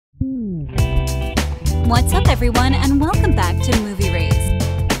What's up, everyone, and welcome back to Movie Raised.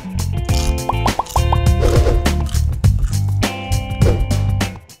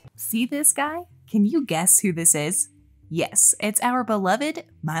 See this guy? Can you guess who this is? Yes, it's our beloved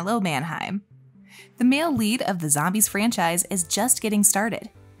Milo Manheim. The male lead of the Zombies franchise is just getting started.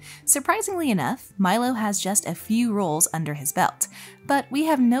 Surprisingly enough, Milo has just a few roles under his belt, but we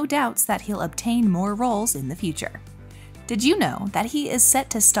have no doubts that he'll obtain more roles in the future. Did you know that he is set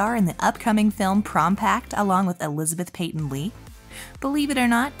to star in the upcoming film Prom Pact along with Elizabeth Peyton Lee? Believe it or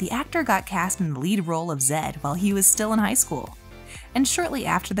not, the actor got cast in the lead role of Zed while he was still in high school. And shortly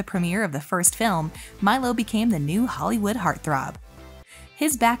after the premiere of the first film, Milo became the new Hollywood heartthrob.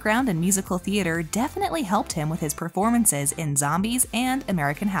 His background in musical theater definitely helped him with his performances in Zombies and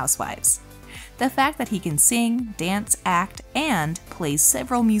American Housewives. The fact that he can sing, dance, act, and plays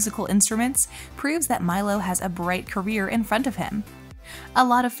several musical instruments proves that Milo has a bright career in front of him. A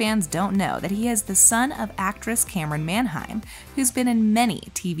lot of fans don't know that he is the son of actress Cameron Manheim, who's been in many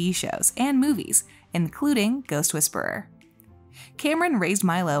TV shows and movies, including Ghost Whisperer. Cameron raised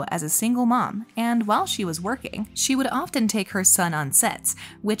Milo as a single mom, and while she was working, she would often take her son on sets,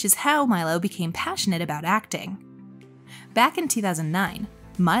 which is how Milo became passionate about acting. Back in 2009,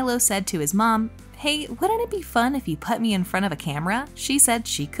 Milo said to his mom, "Hey, wouldn't it be fun if you put me in front of a camera?" She said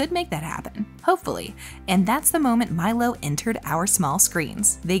she could make that happen, hopefully, and that's the moment Milo entered our small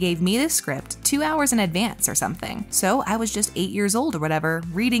screens. They gave me the script 2 hours in advance or something, so I was just 8 years old or whatever,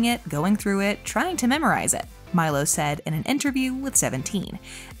 reading it, going through it, trying to memorize it, Milo said in an interview with 17,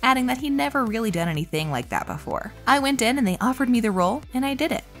 adding that he'd never really done anything like that before. "I went in and they offered me the role, and I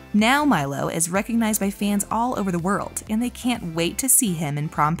did it." Now Milo is recognized by fans all over the world, and they can't wait to see him in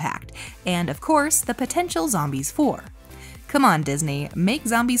Prom Pact, and of course, the potential Zombies 4. Come on, Disney, make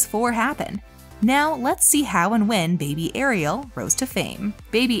Zombies 4 happen. Now let's see how and when baby Ariel rose to fame.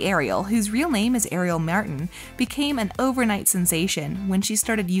 Baby Ariel, whose real name is Ariel Martin, became an overnight sensation when she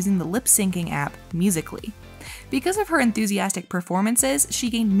started using the lip-syncing app Musical.ly. Because of her enthusiastic performances, she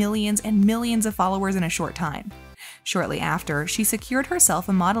gained millions and millions of followers in a short time. Shortly after, she secured herself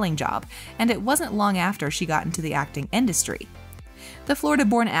a modeling job, and it wasn't long after she got into the acting industry. The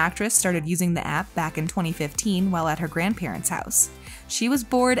Florida-born actress started using the app back in 2015 while at her grandparents' house. She was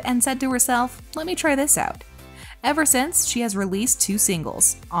bored and said to herself, "Let me try this out." Ever since, she has released 2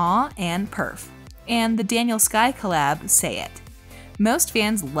 singles, Aw and Perf, and the Daniel Sky collab, Say It. Most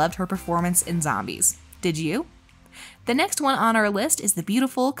fans loved her performance in Zombies. Did you? The next one on our list is the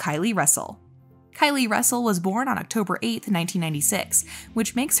beautiful Kylie Russell. Kylie Russell was born on October 8, 1996,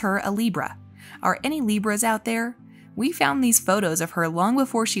 which makes her a Libra. Are any Libras out there? We found these photos of her long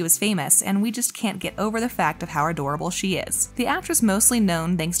before she was famous, and we just can't get over the fact of how adorable she is. The actress, mostly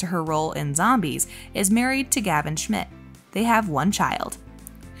known thanks to her role in Zombies, is married to Gavin Schmidt. They have 1 child.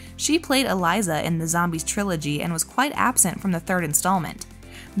 She played Eliza in the Zombies trilogy and was quite absent from the 3rd installment.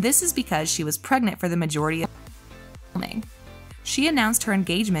 This is because she was pregnant for the majority of filming. She announced her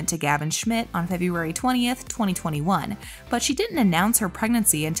engagement to Gavin Schmidt on February 20th, 2021, but she didn't announce her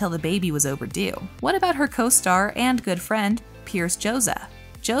pregnancy until the baby was overdue. What about her co-star and good friend, Pierce Joza?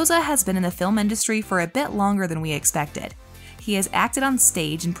 Joza has been in the film industry for a bit longer than we expected. He has acted on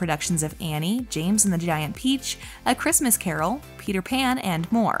stage in productions of Annie, James and the Giant Peach, A Christmas Carol, Peter Pan,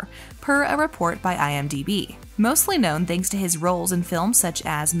 and more, per a report by IMDb. Mostly known thanks to his roles in films such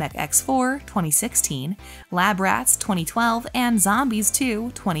as Mech X4 2016, Lab Rats 2012, and Zombies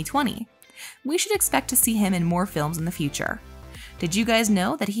 2 2020. We should expect to see him in more films in the future. Did you guys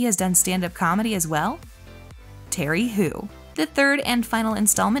know that he has done stand-up comedy as well? Terry Who. The 3rd and final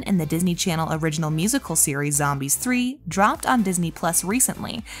installment in the Disney Channel original musical series Zombies 3 dropped on Disney Plus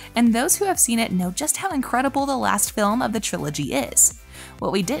recently, and those who have seen it know just how incredible the last film of the trilogy is.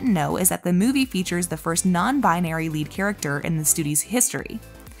 What we didn't know is that the movie features the first non-binary lead character in the studio's history.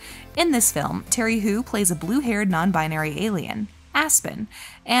 In this film, Terry Who plays a blue-haired non-binary alien, Aspen,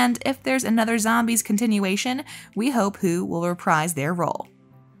 and if there's another Zombies continuation, we hope Who will reprise their role.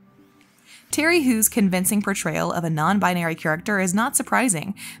 Terry Who's convincing portrayal of a non-binary character is not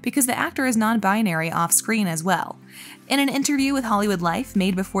surprising, because the actor is non-binary off-screen as well. In an interview with Hollywood Life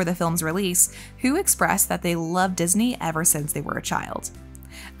made before the film's release, Who expressed that they loved Disney ever since they were a child.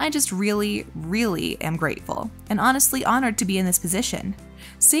 "I just really am grateful, and honestly honored to be in this position.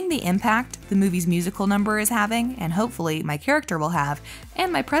 Seeing the impact the movie's musical number is having, and hopefully my character will have,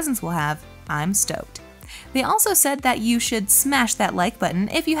 and my presence will have, I'm stoked." They also said that you should smash that like button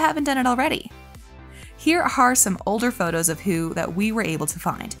if you haven't done it already. Here are some older photos of Who that we were able to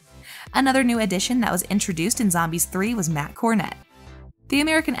find. Another new addition that was introduced in Zombies 3 was Matt Cornett. The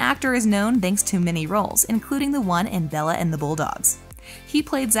American actor is known thanks to many roles, including the one in Bella and the Bulldogs. He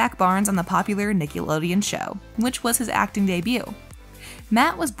played Zach Barnes on the popular Nickelodeon show, which was his acting debut.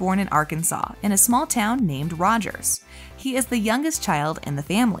 Matt was born in Arkansas, in a small town named Rogers. He is the youngest child in the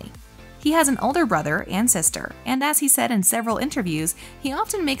family. He has an older brother and sister, and as he said in several interviews, he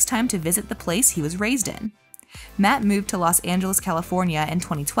often makes time to visit the place he was raised in. Matt moved to Los Angeles, California in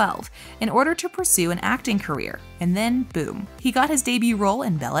 2012 in order to pursue an acting career, and then boom, he got his debut role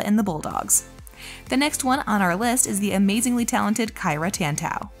in Bella and the Bulldogs. The next one on our list is the amazingly talented Kyra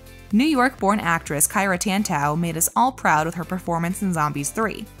Tantau. New York-born actress Kyra Tantau made us all proud with her performance in Zombies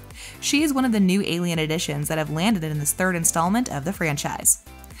 3. She is one of the new alien additions that have landed in this third installment of the franchise.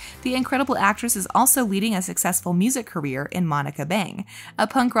 The incredible actress is also leading a successful music career in Monica Bang, a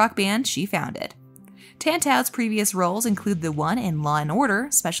punk rock band she founded. Tantau's previous roles include the one in Law & Order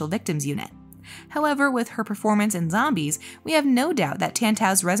Special Victims Unit. However, with her performance in Zombies, we have no doubt that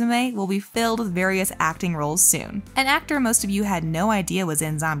Tantau's resume will be filled with various acting roles soon. An actor most of you had no idea was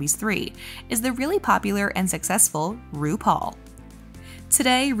in Zombies 3 is the really popular and successful RuPaul.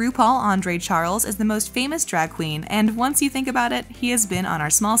 Today, RuPaul Andre Charles is the most famous drag queen, and once you think about it, he has been on our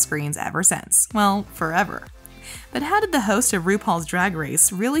small screens ever since. Well, forever. But how did the host of RuPaul's Drag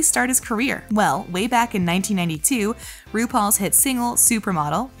Race really start his career? Well, way back in 1992, RuPaul's hit single,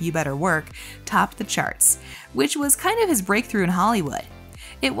 Supermodel, You Better Work, topped the charts, which was kind of his breakthrough in Hollywood.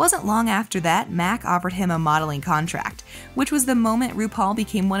 It wasn't long after that Mac offered him a modeling contract, which was the moment RuPaul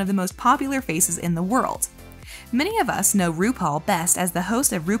became one of the most popular faces in the world. Many of us know RuPaul best as the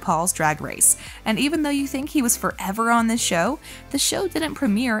host of RuPaul's Drag Race, and even though you think he was forever on this show, the show didn't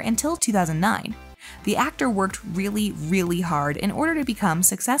premiere until 2009. The actor worked really hard in order to become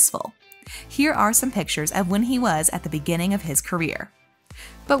successful. Here are some pictures of when he was at the beginning of his career.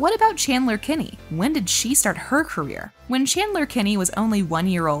 But what about Chandler Kinney? When did she start her career? When Chandler Kinney was only 1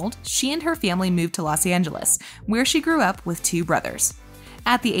 year old, she and her family moved to Los Angeles, where she grew up with 2 brothers.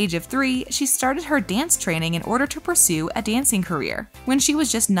 At the age of 3, she started her dance training in order to pursue a dancing career. When she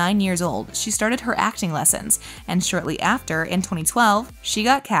was just 9 years old, she started her acting lessons, and shortly after, in 2012, she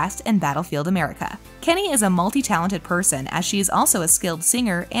got cast in Battlefield America. Kenny is a multi-talented person as she is also a skilled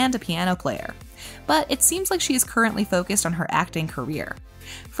singer and a piano player. But it seems like she is currently focused on her acting career.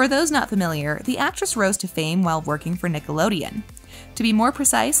 For those not familiar, the actress rose to fame while working for Nickelodeon. To be more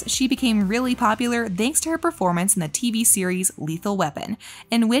precise, she became really popular thanks to her performance in the TV series Lethal Weapon,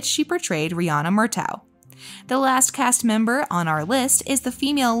 in which she portrayed Rihanna Murtaugh. The last cast member on our list is the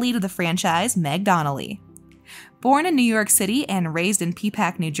female lead of the franchise, Meg Donnelly. Born in New York City and raised in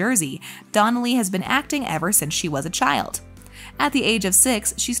Peapack, New Jersey, Donnelly has been acting ever since she was a child. At the age of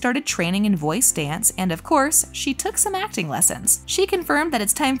 6, she started training in voice dance, and of course, she took some acting lessons. She confirmed that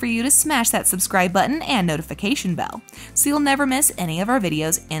it's time for you to smash that subscribe button and notification bell, so you'll never miss any of our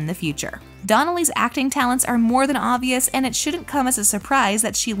videos in the future. Donnelly's acting talents are more than obvious, and it shouldn't come as a surprise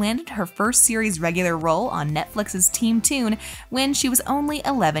that she landed her first series regular role on Netflix's Team Toon when she was only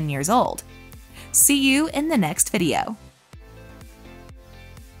 11 years old. See you in the next video.